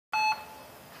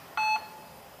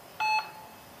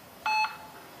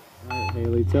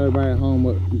Haley, tell everybody at home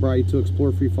what brought you to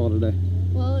explore free fall today.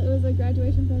 Well, it was a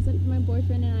graduation present for my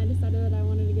boyfriend, and I decided that I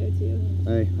wanted to go too.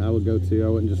 Hey, I would go too. I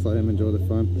wouldn't just let him enjoy the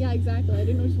fun. Yeah, exactly. I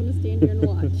didn't just want to stand here and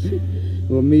watch.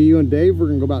 Well, me, you, and Dave, we're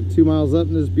going to go about 2 miles up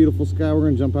in this beautiful sky. We're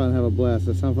going to jump out and have a blast.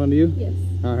 That sound fun to you? Yes.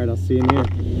 All right, I'll see you in here. All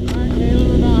right, Haley,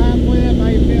 we're about halfway up. How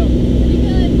you feel? Pretty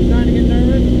good. You starting to get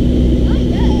nervous? Not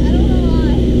yet. I don't know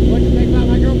why. What'd you think about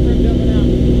my girlfriend jumping out?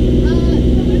 So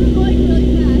we were going really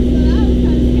fast, so that was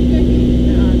kind of scary.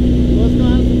 Yeah, well, let's go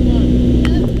have some fun.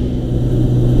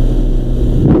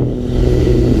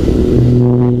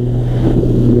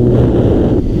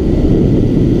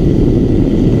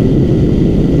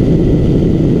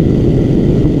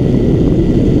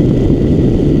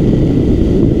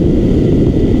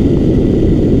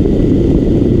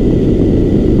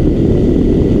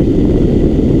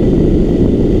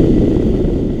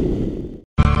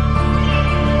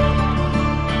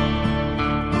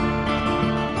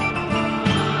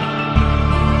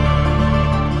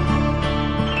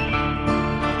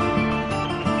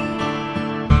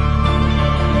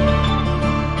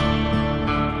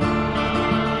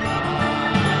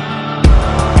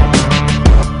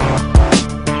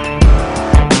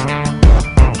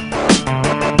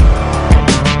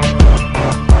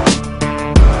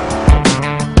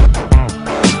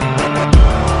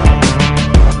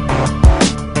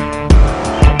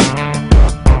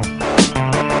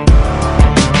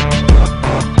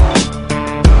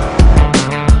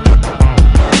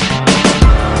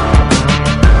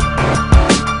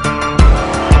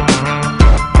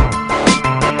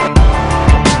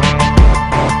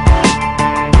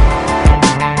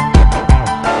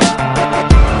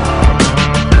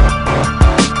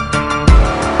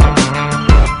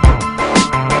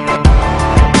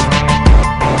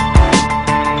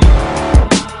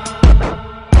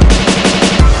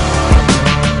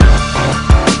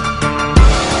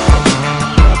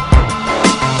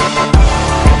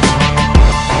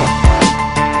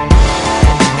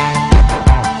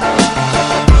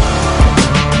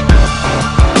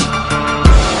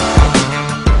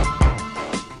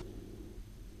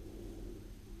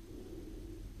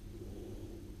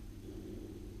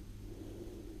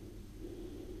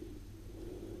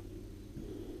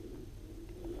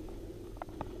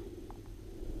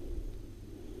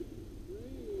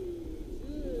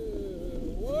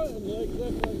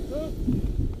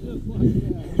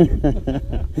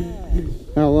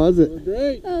 How was it?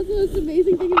 Great. That was the most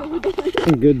amazing thing I've ever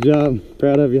done. Good job.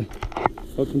 Proud of you.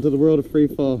 Welcome to the world of free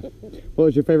fall. What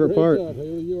was your favorite part? Job,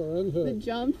 Haley. You are unhooked. The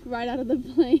jump right out of the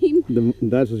plane.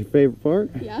 That was your favorite part?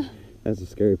 Yeah. That's the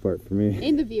scary part for me.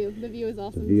 And the view. The view is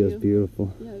awesome. The view too. is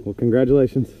beautiful. Yep. Well,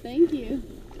 congratulations. Thank you.